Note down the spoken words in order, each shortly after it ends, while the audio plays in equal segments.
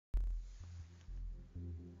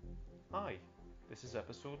Hi, this is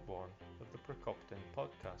episode 1 of the Prokopton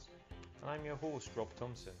podcast, and I'm your host, Rob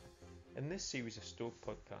Thompson. In this series of Stoic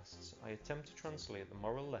podcasts, I attempt to translate the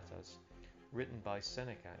moral letters written by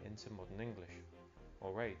Seneca into modern English.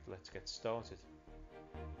 Alright, let's get started.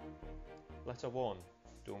 Letter 1.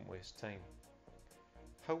 Don't waste time.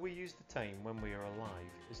 How we use the time when we are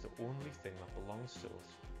alive is the only thing that belongs to us,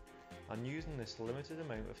 and using this limited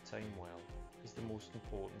amount of time well is the most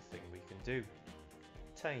important thing we can do.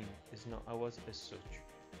 Time is not ours as such.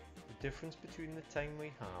 The difference between the time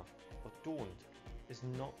we have or don't is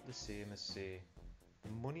not the same as, say,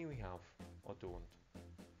 the money we have or don't.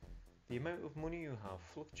 The amount of money you have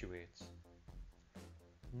fluctuates.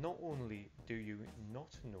 Not only do you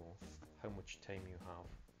not know how much time you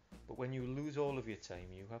have, but when you lose all of your time,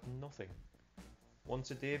 you have nothing.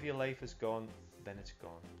 Once a day of your life is gone, then it's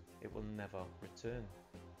gone. It will never return.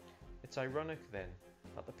 It's ironic then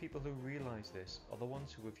that the people who realise this are the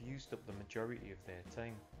ones who have used up the majority of their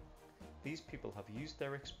time. These people have used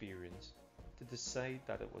their experience to decide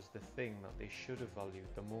that it was the thing that they should have valued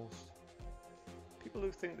the most. People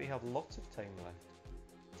who think they have lots of time left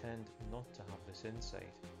tend not to have this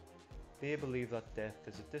insight. They believe that death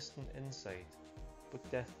is a distant insight,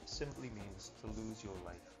 but death simply means to lose your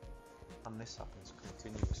life, and this happens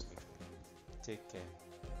continuously. Take care.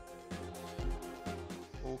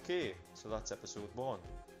 Okay, so that's episode 1.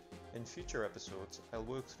 In future episodes, I'll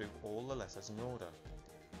work through all the letters in order.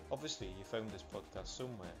 Obviously, you found this podcast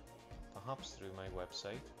somewhere, perhaps through my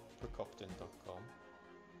website, prokopton.com.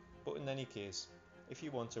 But in any case, if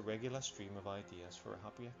you want a regular stream of ideas for a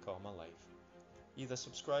happier, calmer life, either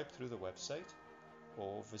subscribe through the website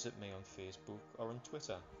or visit me on Facebook or on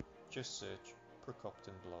Twitter. Just search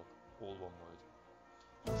Prokopton blog, all one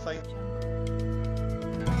word. And